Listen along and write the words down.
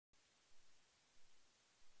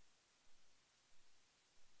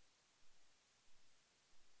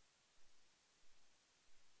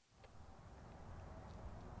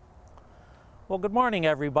Well, good morning,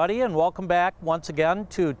 everybody, and welcome back once again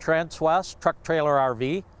to Transwest Truck Trailer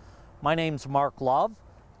RV. My name's Mark Love,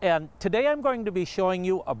 and today I'm going to be showing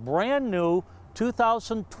you a brand new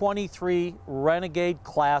 2023 Renegade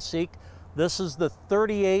Classic. This is the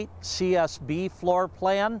 38 CSB floor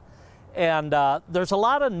plan, and there's a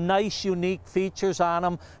lot of nice, unique features on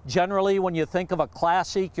them. Generally, when you think of a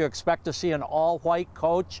Classic, you expect to see an all-white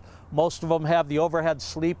coach. Most of them have the overhead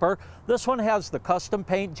sleeper. This one has the custom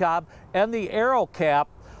paint job and the aero cap,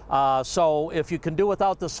 so if you can do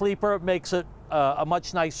without the sleeper, it makes it a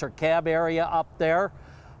much nicer cab area up there.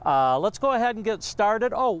 Let's go ahead and get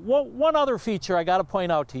started. Oh, one other feature I got to point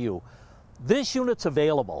out to you. This unit's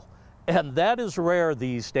available, and that is rare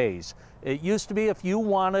these days. It used to be if you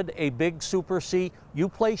wanted a big Super C, you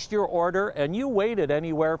placed your order and you waited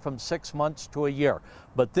anywhere from 6 months to a year.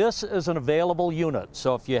 But this is an available unit,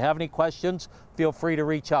 so if you have any questions, feel free to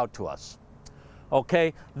reach out to us.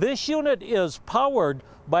 Okay, this unit is powered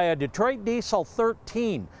by a Detroit Diesel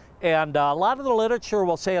 13, and a lot of the literature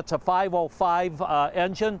will say it's a 505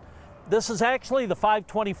 engine. This is actually the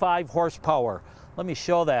 525 horsepower. Let me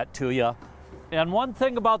show that to you. And one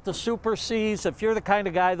thing about the Super Cs, if you're the kind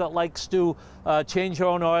of guy that likes to change your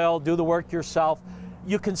own oil, do the work yourself,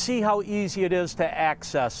 you can see how easy it is to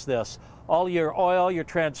access this. All your oil, your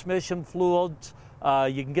transmission fluids,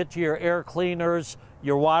 you can get to your air cleaners,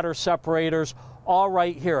 your water separators, all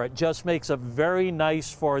right here. It just makes it very nice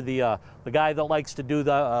for the guy that likes to do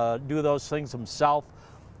those things himself.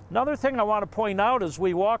 Another thing I want to point out as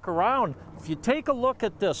we walk around, if you take a look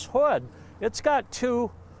at this hood, it's got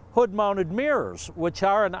two hood-mounted mirrors, which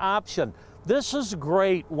are an option. This is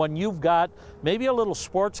great when you've got maybe a little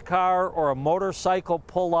sports car or a motorcycle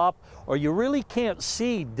pull up, or you really can't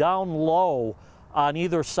see down low on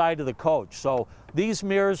either side of the coach. So these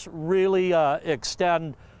mirrors really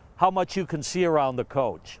extend how much you can see around the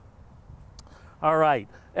coach. All right,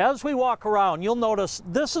 as we walk around, you'll notice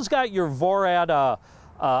this has got your VORAD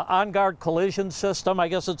on-guard collision system, I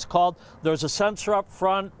guess it's called. There's a sensor up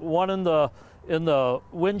front, one in the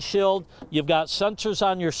windshield. You've got sensors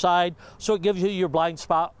on your side, so it gives you your blind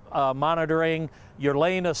spot monitoring, your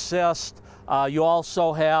lane assist. You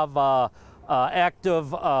also have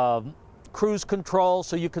active cruise control,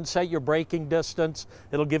 so you can set your braking distance.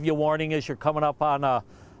 It'll give you a warning as you're coming up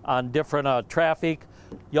on different traffic.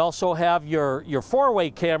 You also have your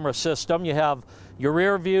four-way camera system. You have your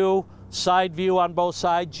rear view, side view on both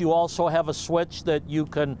sides. You also have a switch that you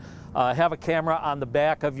can have a camera on the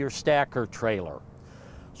back of your stacker trailer.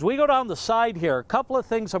 As we go down the side here, a couple of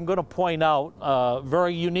things I'm going to point out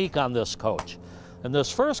very unique on this coach. In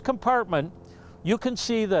this first compartment, you can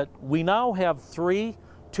see that we now have three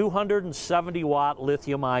 270-watt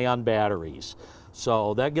lithium-ion batteries.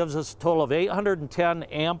 So that gives us a total of 810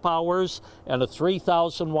 amp hours and a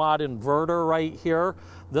 3,000-watt inverter right here.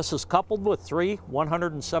 This is coupled with three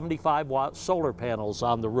 175-watt solar panels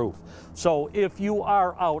on the roof. So if you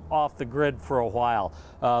are out off the grid for a while,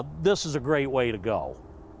 this is a great way to go.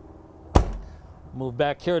 Move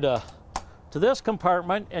back here to this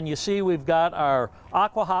compartment, and you see we've got our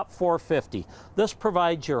AquaHot 450. This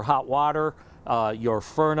provides your hot water, your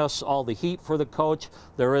furnace, all the heat for the coach.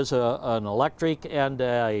 There is an electric and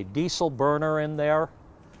a diesel burner in there.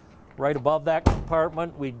 Right above that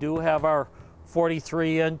compartment, we do have our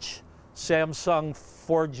 43-inch Samsung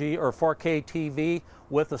 4G or 4K TV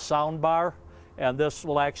with a sound bar, and this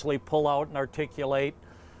will actually pull out and articulate.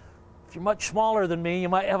 If you're much smaller than me, you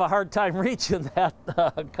might have a hard time reaching that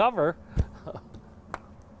cover.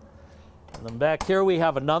 And then back here we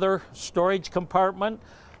have another storage compartment.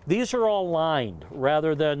 These are all lined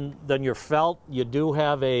rather than your felt. You do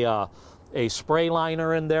have a spray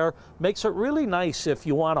liner in there. Makes it really nice if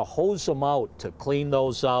you want to hose them out to clean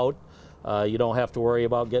those out. You don't have to worry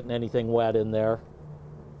about getting anything wet in there.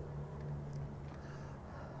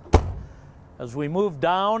 As we move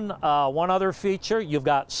down, one other feature, you've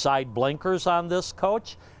got side blinkers on this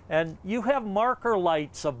coach, and you have marker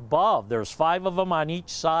lights above. There's 5 of them on each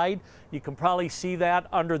side. You can probably see that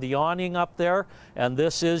under the awning up there, and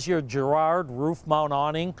this is your Girard roof mount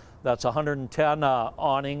awning. That's 110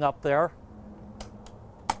 awning up there.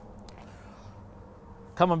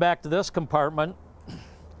 Coming back to this compartment,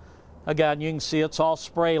 again, you can see it's all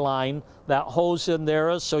spray line. That hose in there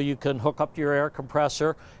is so you can hook up your air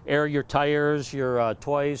compressor, air your tires, your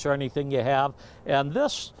toys, or anything you have. And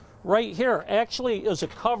this right here actually is a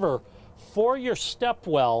cover for your step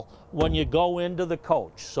well when you go into the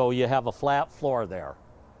coach, so you have a flat floor there.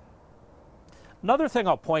 Another thing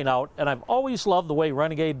I'll point out, and I've always loved the way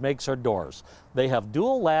Renegade makes their doors. They have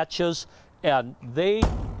dual latches, and they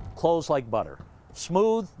close like butter.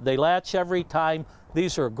 Smooth, they latch every time.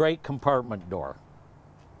 these are a great compartment door.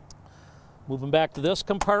 Moving back to this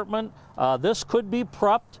compartment, this could be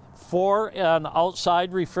prepped for an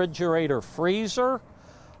outside refrigerator freezer.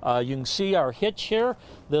 You can see our hitch here.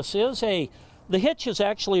 The hitch is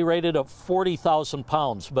actually rated at 40,000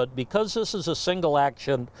 pounds, but because this is a single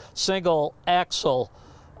axle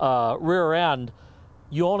rear end,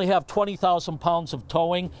 you only have 20,000 pounds of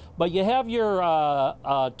towing, but you have your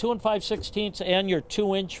 2 5/16 and your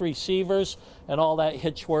 2-inch receivers, and all that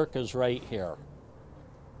hitch work is right here.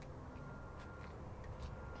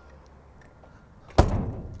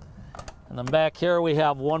 And then back here we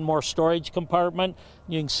have one more storage compartment.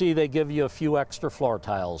 You can see they give you a few extra floor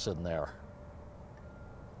tiles in there.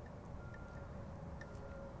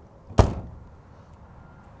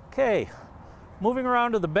 Okay, moving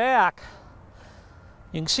around to the back,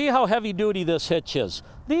 you can see how heavy duty this hitch is.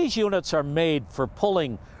 These units are made for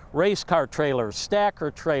pulling race car trailers,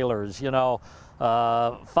 stacker trailers,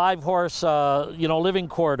 5-horse, living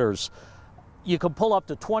quarters. You can pull up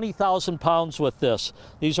to 20,000 pounds with this.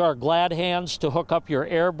 These are glad hands to hook up your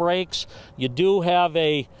air brakes. You do have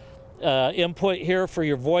a input here for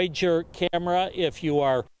your Voyager camera if you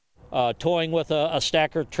are towing with a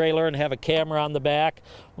stacker trailer and have a camera on the back.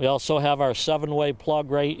 We also have our 7-way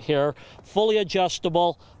plug right here. Fully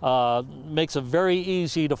adjustable, makes it very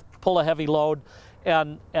easy to pull a heavy load.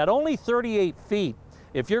 And at only 38 feet,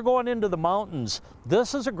 if you're going into the mountains,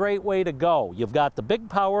 this is a great way to go. You've got the big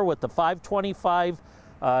power with the 525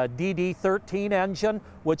 DD13 engine,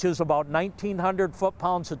 which is about 1,900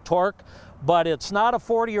 foot-pounds of torque, but it's not a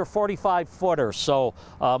 40 or 45 footer, so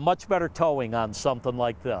much better towing on something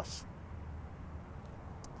like this.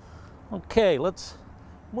 Okay, let's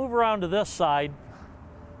move around to this side.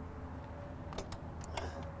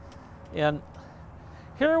 And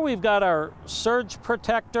here we've got our surge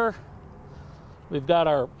protector. We've got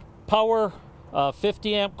our power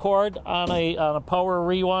 50 amp cord on a power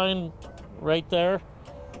rewind right there.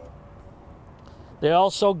 They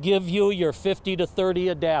also give you your 50 to 30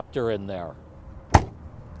 adapter in there.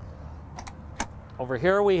 Over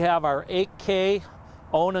here we have our 8K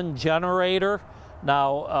Onan generator.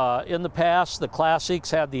 Now in the past the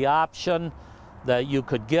Classics had the option that you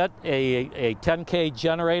could get a 10K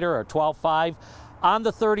generator or 12.5. On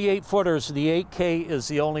the 38 footers, the 8K is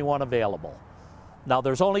the only one available. Now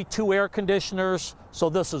there's only 2 air conditioners,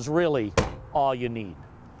 so this is really all you need.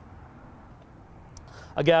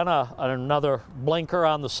 Again, another blinker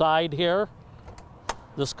on the side here.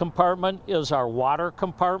 This compartment is our water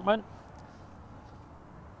compartment.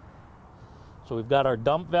 So we've got our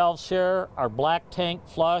dump valves here, our black tank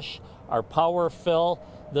flush, our power fill.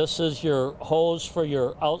 This is your hose for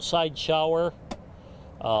your outside shower.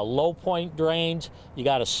 Low point drains. You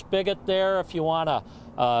got a spigot there if you want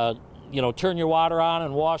to turn your water on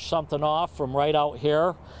and wash something off from right out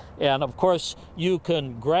here. And of course you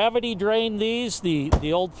can gravity drain these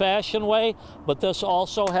the old-fashioned way, but this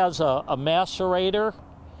also has a macerator,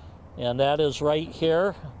 and that is right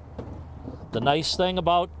here. The nice thing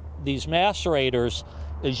about these macerators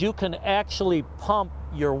is you can actually pump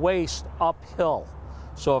your waste uphill.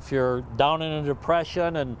 So if you're down in a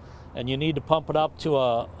depression and you need to pump it up to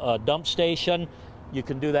a dump station, you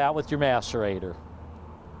can do that with your macerator.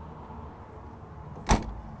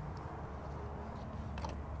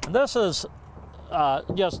 And this is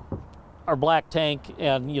just our black tank,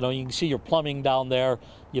 and you can see your plumbing down there.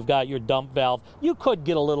 You've got your dump valve. You could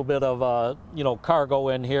get a little bit of cargo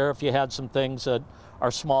in here if you had some things that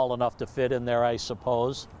are small enough to fit in there, I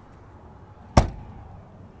suppose.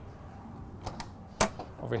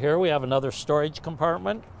 Over here we have another storage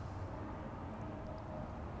compartment.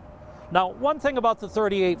 Now, one thing about the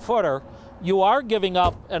 38 footer, you are giving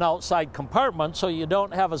up an outside compartment, so you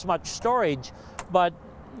don't have as much storage, but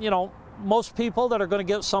most people that are going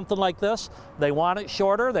to get something like this, they want it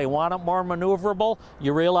shorter, they want it more maneuverable.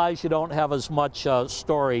 You realize you don't have as much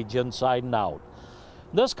storage inside and out.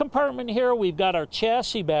 This compartment here, we've got our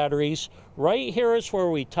chassis batteries. Right here is where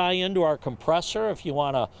we tie into our compressor if you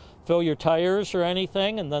want to fill your tires or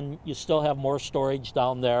anything, and then you still have more storage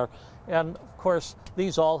down there. And of course,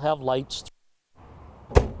 these all have lights.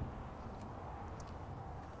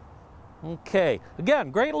 Okay,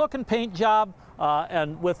 again, great looking paint job.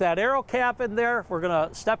 And with that aero cap in there, we're going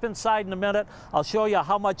to step inside in a minute. I'll show you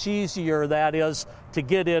how much easier that is to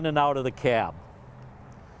get in and out of the cab.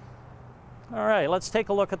 All right, let's take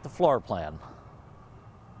a look at the floor plan.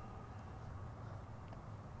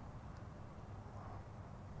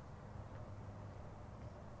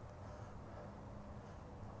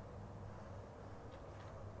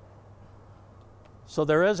 So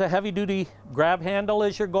there is a heavy-duty grab handle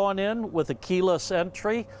as you're going in with a keyless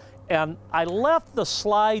entry. And I left the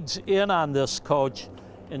slides in on this coach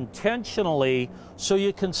intentionally so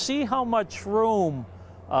you can see how much room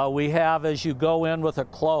we have as you go in with it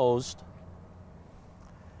closed.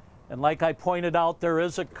 And like I pointed out, there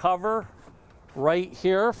is a cover right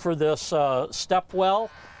here for this step well.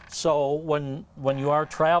 So when you are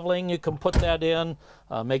traveling, you can put that in.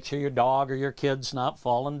 Make sure your dog or your kid's not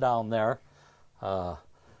falling down there.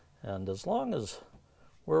 And as long as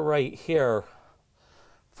we're right here,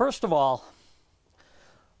 first of all,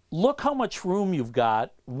 look how much room you've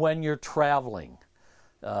got when you're traveling.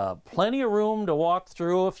 Plenty of room to walk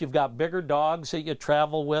through. If you've got bigger dogs that you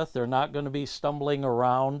travel with, they're not going to be stumbling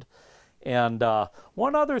around. And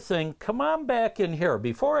one other thing, come on back in here.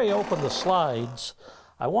 Before I open the slides,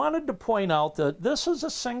 I wanted to point out that this is a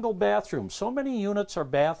single bathroom. So many units are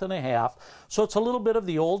bath and a half, so it's a little bit of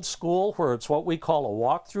the old school where it's what we call a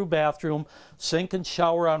walk-through bathroom, sink and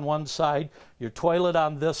shower on one side, your toilet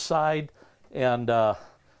on this side, and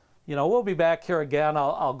you know, we'll be back here again.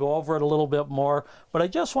 I'll go over it a little bit more, but I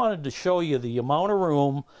just wanted to show you the amount of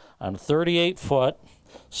room on a 38-foot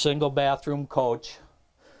single bathroom coach.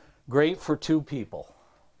 Great for 2 people.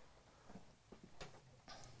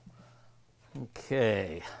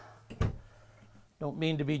 Okay. Don't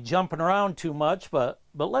mean to be jumping around too much, but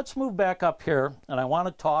let's move back up here, and I want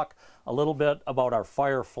to talk a little bit about our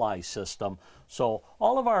Firefly system. So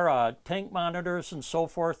all of our tank monitors and so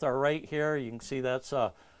forth are right here. You can see that's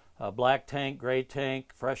a black tank, gray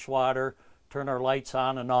tank, fresh water, turn our lights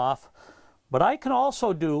on and off. But I can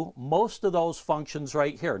also do most of those functions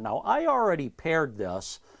right here. Now, I already paired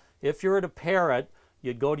this. If you were to pair it,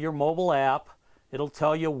 you'd go to your mobile app. It'll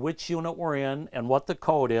tell you which unit we're in and what the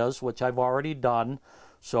code is, which I've already done.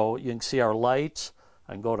 So you can see our lights.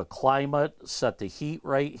 I can go to climate, set the heat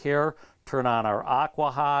right here, turn on our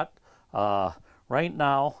aqua hot. Right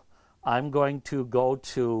now, I'm going to go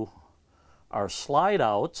to our slide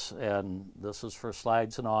outs, and this is for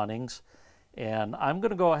slides and awnings. And I'm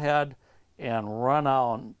going to go ahead and run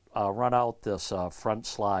out this front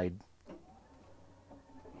slide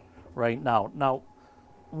right now. Now,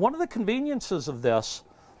 one of the conveniences of this,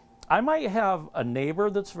 I might have a neighbor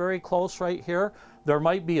that's very close right here. There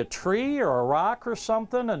might be a tree or a rock or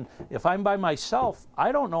something, and if I'm by myself,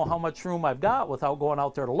 I don't know how much room I've got without going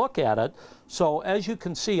out there to look at it. So as you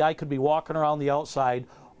can see, I could be walking around the outside,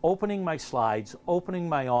 opening my slides, opening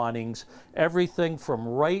my awnings, everything from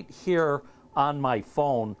right here on my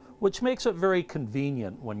phone, which makes it very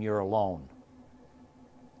convenient when you're alone.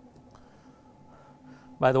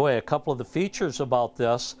 By the way, a couple of the features about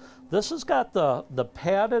this has got the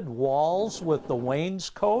padded walls with the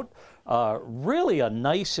wainscot, really a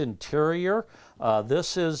nice interior.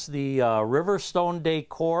 This is the Riverstone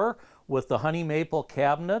decor with the honey maple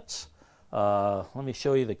cabinets. Let me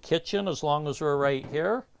show you the kitchen as long as we're right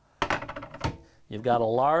here. You've got a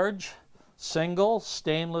large single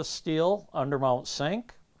stainless steel undermount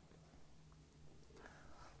sink.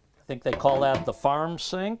 I think they call that the farm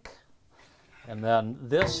sink. And then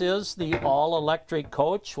this is the all-electric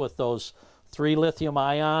coach with those 3 lithium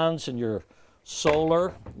ions and your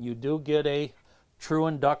solar. You do get a true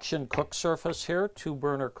induction cook surface here,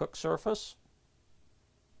 2-burner cook surface.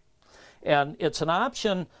 And it's an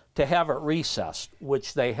option to have it recessed,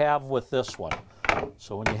 which they have with this one.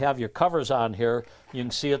 So when you have your covers on here, you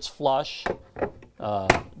can see it's flush.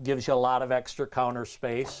 Gives you a lot of extra counter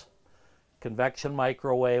space. Convection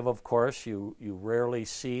microwave, of course. You rarely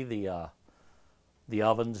see the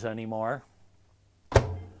ovens anymore.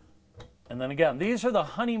 And then again, these are the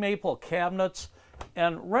honey maple cabinets,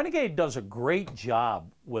 and Renegade does a great job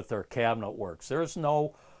with their cabinet works. There's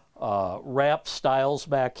no wrap styles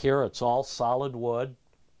back here. It's all solid wood.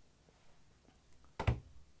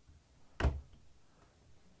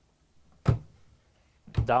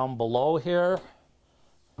 Down below here,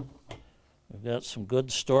 we've got some good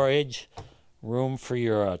storage, room for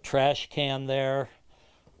your trash can there.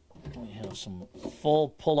 We have some full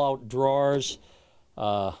pull-out drawers.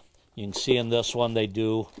 You can see in this one they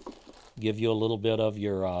do give you a little bit of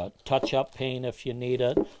your touch-up paint if you need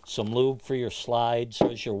it. Some lube for your slides.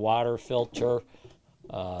 There's your water filter.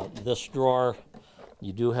 This drawer,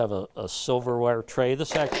 you do have a silverware tray.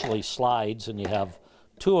 This actually slides, and you have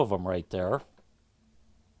 2 of them right there.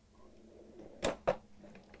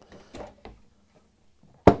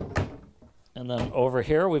 And then over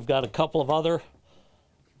here we've got a couple of other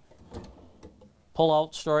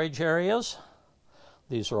pull-out storage areas.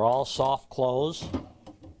 These are all soft close.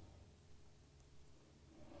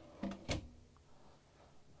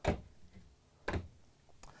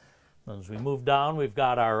 As we move down, we've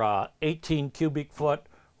got our 18 cubic foot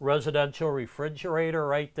residential refrigerator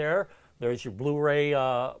right there. There's your Blu-ray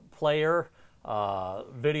player,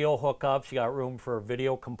 video hookups. You got room for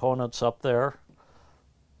video components up there.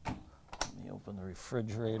 Let me open the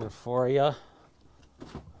refrigerator for you.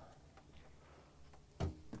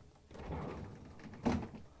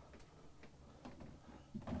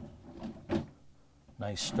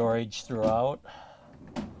 Nice storage throughout.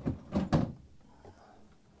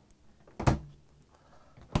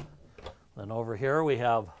 Then over here we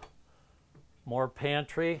have more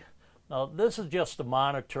pantry. Now this is just a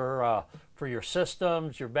monitor for your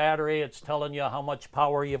systems, your battery. It's telling you how much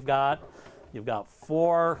power you've got. You've got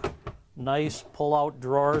 4 nice pull-out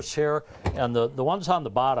drawers here, and the ones on the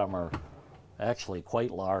bottom are actually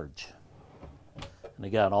quite large. And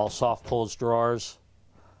again, all soft close drawers.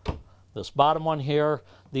 This bottom one here,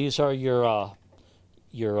 these are your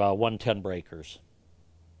 110 breakers.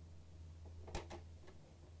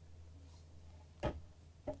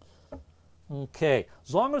 Okay,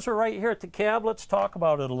 as long as we're right here at the cab, let's talk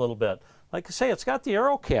about it a little bit. Like I say, it's got the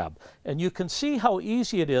aero cab, and you can see how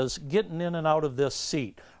easy it is getting in and out of this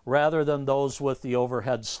seat rather than those with the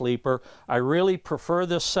overhead sleeper. I really prefer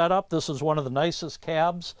this setup. This is one of the nicest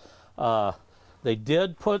cabs. They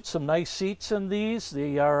did put some nice seats in these.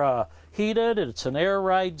 They are heated. It's an air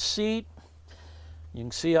ride seat. You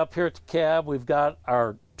can see up here at the cab we've got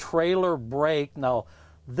our trailer brake. Now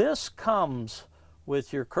this comes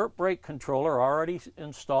with your curb brake controller already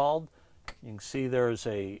installed. You can see there's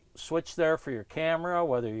a switch there for your camera,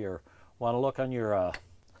 whether you want to look on your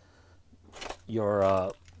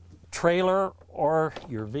trailer or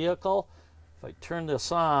your vehicle. If I turn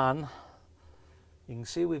this on, you can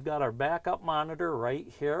see we've got our backup monitor right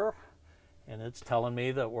here, and it's telling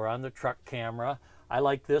me that we're on the truck camera. I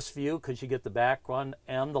like this view because you get the back one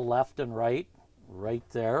and the left and right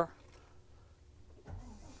there.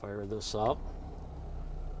 Fire this up.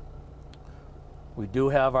 We do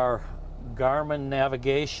have our Garmin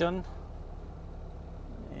navigation.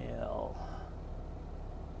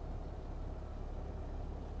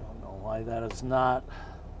 Don't know why that is not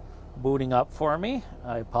booting up for me.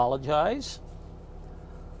 I apologize.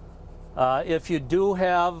 If you do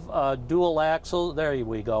have dual axle, there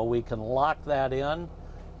we go. We can lock that in.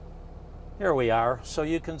 Here we are. So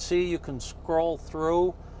you can see, you can scroll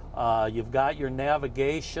through. You've got your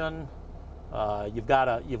navigation. You've got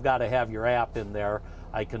to have your app in there.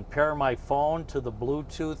 I can pair my phone to the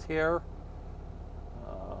Bluetooth here.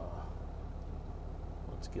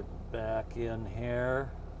 Let's get back in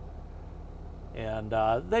here. And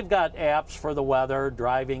they've got apps for the weather,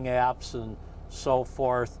 driving apps and so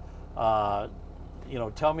forth. You know,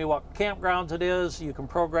 tell me what campgrounds it is. You can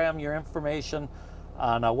program your information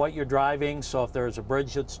on what you're driving. So if there's a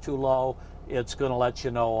bridge that's too low, it's going to let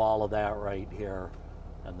you know all of that right here.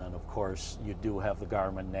 And then, of course, you do have the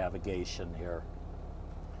Garmin navigation here.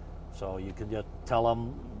 So you can just tell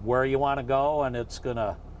them where you want to go, and it's going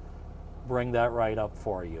to bring that right up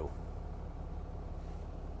for you.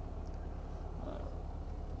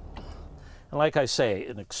 And like I say,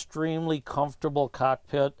 an extremely comfortable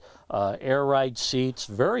cockpit, air ride seats,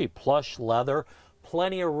 very plush leather,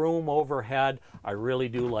 plenty of room overhead. I really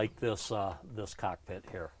do like this, this cockpit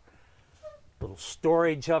here. Little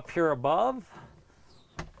storage up here above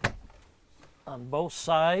on both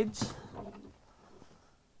sides.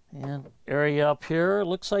 And area up here,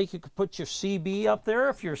 looks like you could put your CB up there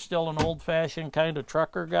if you're still an old-fashioned kind of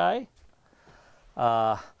trucker guy.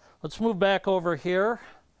 Let's move back over here.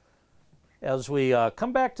 As we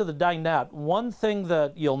come back to the dinette, one thing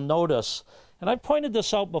that you'll notice, and I pointed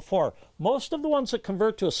this out before, most of the ones that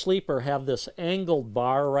convert to a sleeper have this angled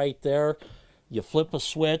bar right there. You flip a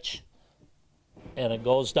switch and it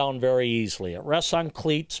goes down very easily. It rests on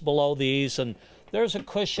cleats below these, and there's a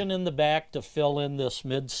cushion in the back to fill in this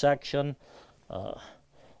midsection.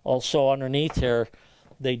 Also underneath here,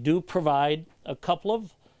 they do provide a couple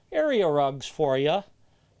of area rugs for you.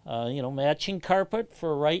 You know, matching carpet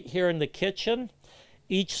for right here in the kitchen.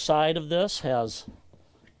 Each side of this has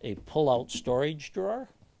a pull-out storage drawer.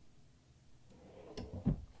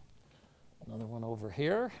 Another one over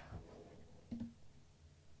here.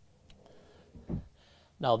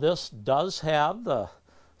 Now this does have the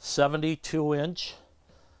 72-inch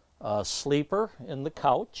sleeper in the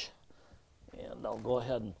couch. And I'll go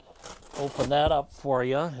ahead and open that up for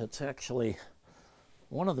you. It's actually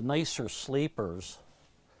one of the nicer sleepers.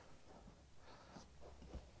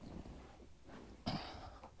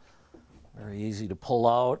 Very easy to pull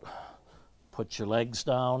out. Put your legs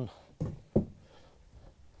down.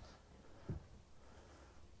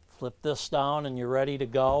 Flip this down and you're ready to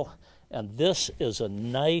go. And this is a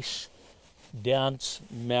nice, dense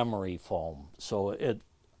memory foam. So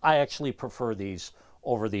I actually prefer these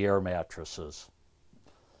over the air mattresses.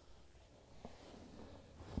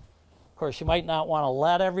 course, you might not want to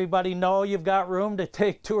let everybody know you've got room to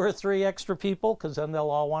take 2 or 3 extra people, because then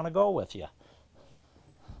they'll all want to go with you.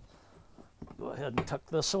 Go ahead and tuck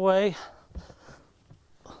this away.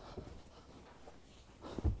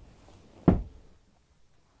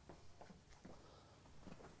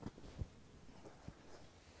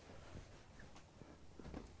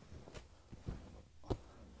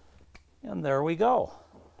 And there we go.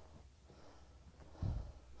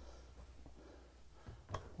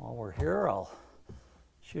 While we're here, I'll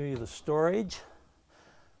show you the storage.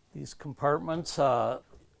 These compartments on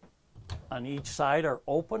each side are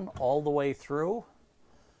open all the way through.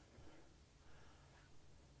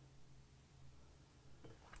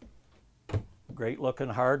 Great looking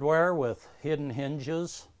hardware with hidden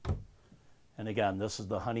hinges. And again, this is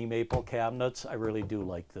the honey maple cabinets. I really do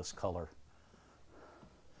like this color.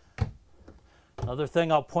 Another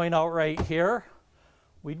thing I'll point out right here,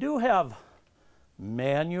 we do have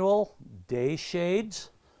manual day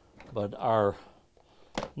shades, but our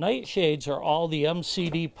night shades are all the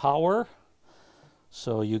MCD power.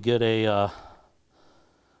 So you get a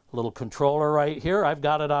little controller right here. I've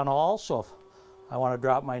got it on all, so if I want to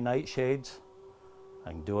drop my night shades,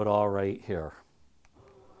 I can do it all right here.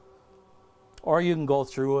 Or you can go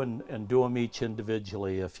through and do them each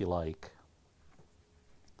individually if you like.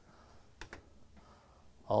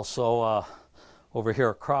 Also, over here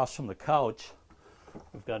across from the couch,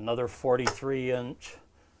 we've got another 43-inch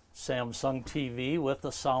Samsung TV with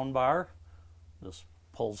a sound bar. This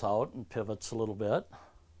pulls out and pivots a little bit.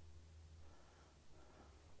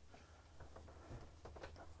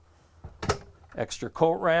 Extra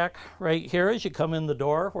coat rack right here as you come in the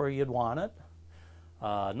door where you'd want it.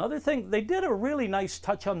 Another thing, they did a really nice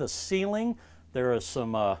touch on the ceiling. There is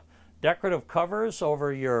some decorative covers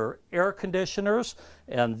over your air conditioners,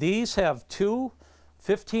 and these have 2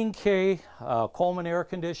 15K Coleman air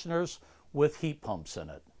conditioners with heat pumps in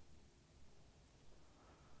it.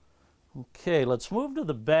 Okay, let's move to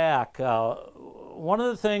the back. One of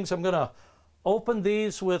the things, I'm going to open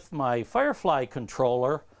these with my Firefly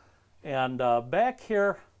controller, and back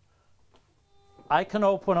here I can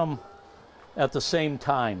open them at the same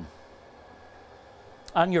time.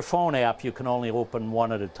 On your phone app, you can only open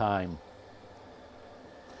one at a time.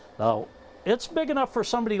 Now, it's big enough for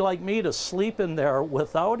somebody like me to sleep in there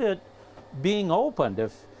without it being opened.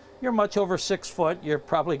 If you're much over 6 foot, you're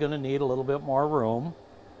probably going to need a little bit more room.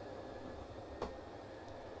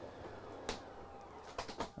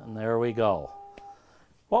 And there we go.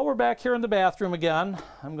 While we're back here in the bathroom again,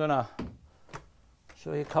 I'm going to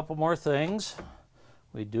show you a couple more things.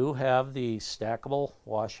 We do have the stackable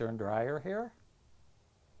washer and dryer here.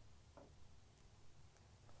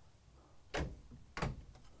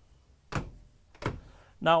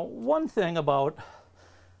 Now, one thing about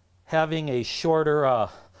having a shorter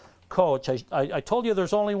coach, I told you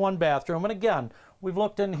there's only one bathroom, and again, we've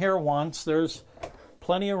looked in here once. There's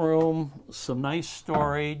plenty of room, some nice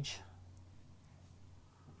storage.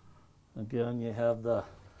 Again, you have the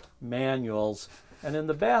manuals, and in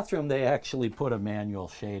the bathroom they actually put a manual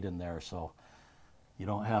shade in there, so you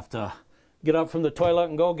don't have to get up from the toilet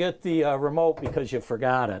and go get the remote because you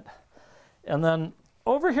forgot it. And then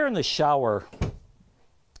over here in the shower,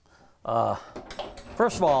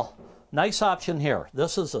 first of all, nice option here.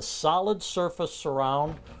 This is a solid surface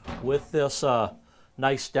surround with this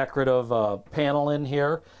nice decorative panel in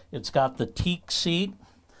here. It's got the teak seat.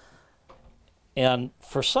 And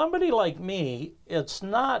for somebody like me, it's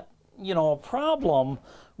not, you know, a problem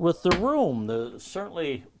with the room. There's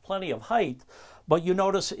certainly plenty of height, but you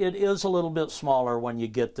notice it is a little bit smaller when you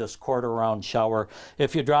get this quarter round shower.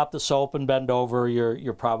 If you drop the soap and bend over,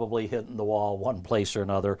 you're probably hitting the wall one place or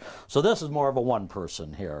another. So this is more of a one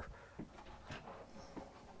person here.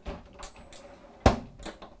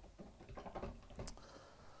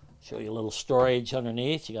 Show you a little storage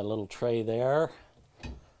underneath. You got a little tray there.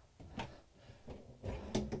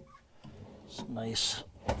 Some nice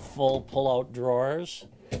full pull-out drawers.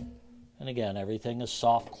 And again, everything is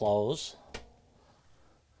soft close.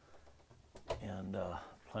 And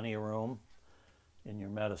plenty of room in your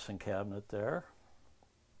medicine cabinet there.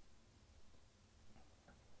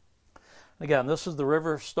 Again, this is the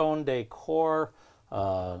Riverstone decor.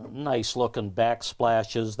 Nice looking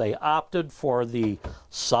backsplashes. They opted for the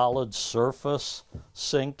solid surface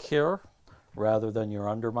sink here rather than your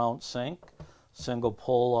undermount sink. Single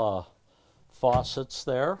pull faucets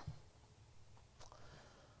there.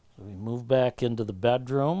 So we move back into the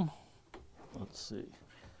bedroom. Let's see.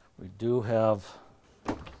 We do have,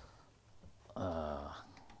 there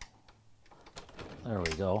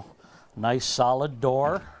we go, nice solid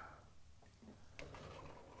door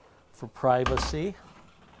for privacy.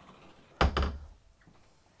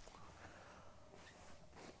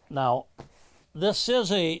 Now, this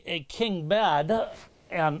is a king bed,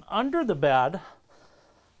 and under the bed,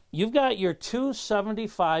 you've got your two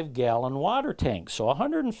 75-gallon water tanks, so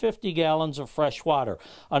 150 gallons of fresh water.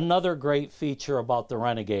 Another great feature about the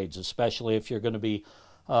Renegades, especially if you're going to be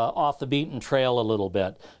off the beaten trail a little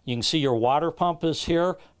bit. You can see your water pump is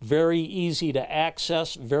here, very easy to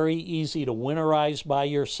access, very easy to winterize by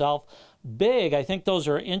yourself. Big, I think those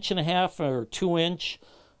are 1.5 or 2-inch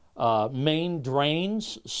main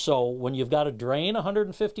drains, so when you've got to drain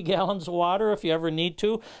 150 gallons of water, if you ever need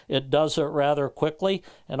to, it does it rather quickly,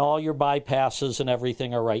 and all your bypasses and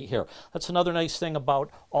everything are right here. That's another nice thing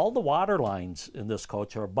about all the water lines in this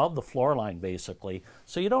coach are above the floor line basically,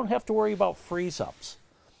 so you don't have to worry about freeze-ups.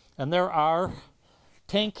 And there are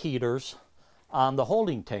tank heaters on the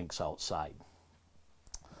holding tanks outside.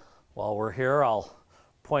 While we're here, I'll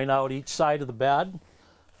point out each side of the bed.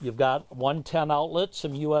 You've got 110 outlets,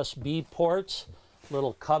 some USB ports,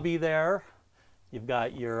 little cubby there. You've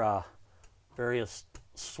got your various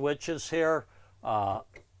switches here,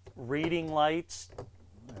 reading lights.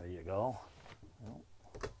 There you go.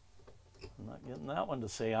 I'm not getting that one to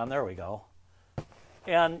stay on. There we go.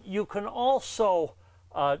 And you can also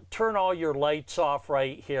turn all your lights off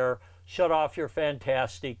right here, shut off your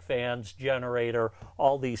fantastic fans, generator,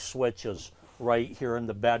 all these switches right here in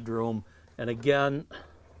the bedroom. And again,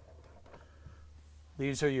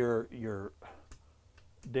 these are your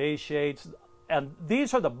day shades, and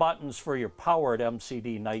these are the buttons for your powered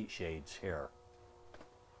MCD night shades here.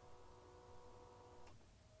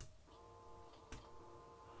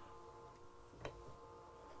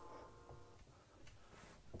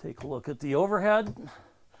 Take a look at the overhead.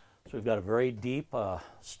 So we've got a very deep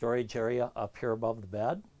storage area up here above the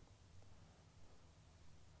bed.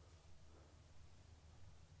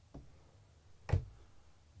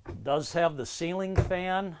 It does have the ceiling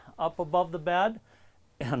fan up above the bed.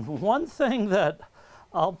 And one thing that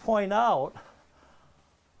I'll point out,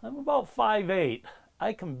 I'm about 5'8".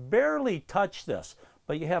 I can barely touch this,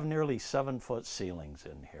 but you have nearly 7-foot ceilings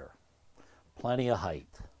in here. Plenty of height.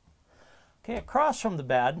 Okay, across from the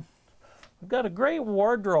bed, we've got a great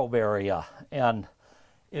wardrobe area, and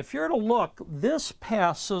if you're to look, this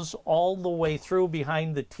passes all the way through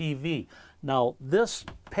behind the TV. Now, this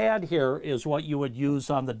pad here is what you would use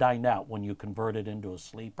on the dinette when you convert it into a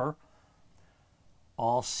sleeper.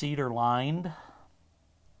 All cedar lined.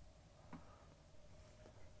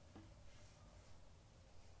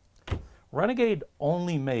 Renegade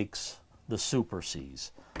only makes the Super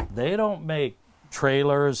Cs. They don't make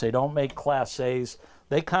trailers, they don't make Class A's.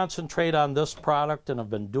 They concentrate on this product and have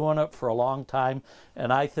been doing it for a long time,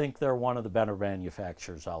 and I think they're one of the better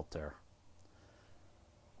manufacturers out there.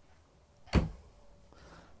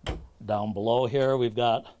 Down below here we've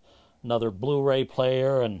got another Blu-ray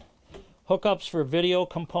player and hookups for video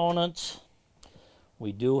components.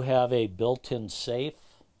 We do have a built-in safe.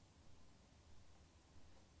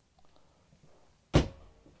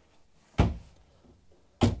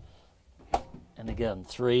 And again,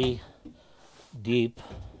 3 deep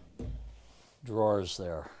drawers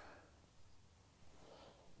there.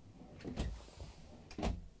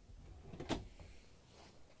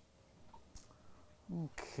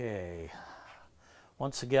 Okay.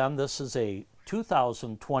 Once again, this is a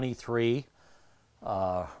 2023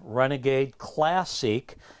 Renegade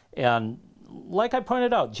Classic. And like I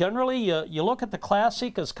pointed out, generally you look at the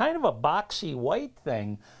Classic as kind of a boxy white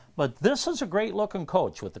thing, but this is a great looking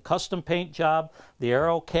coach with the custom paint job, the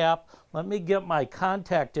aero cap. Let me get my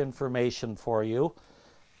contact information for you.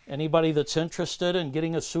 Anybody that's interested in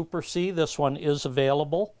getting a Super C, this one is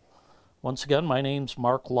available. Once again, my name's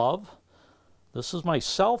Mark Love. This is my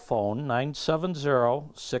cell phone,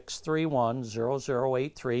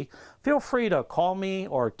 970-631-0083. Feel free to call me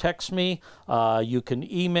or text me. You can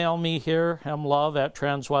email me here,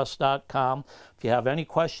 mlove@transwest.com. If you have any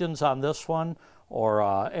questions on this one or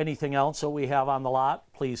anything else that we have on the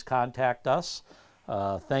lot, please contact us.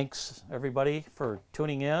 Thanks, everybody, for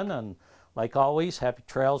tuning in. And like always, happy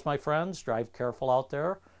trails, my friends. Drive careful out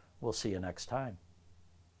there. We'll see you next time.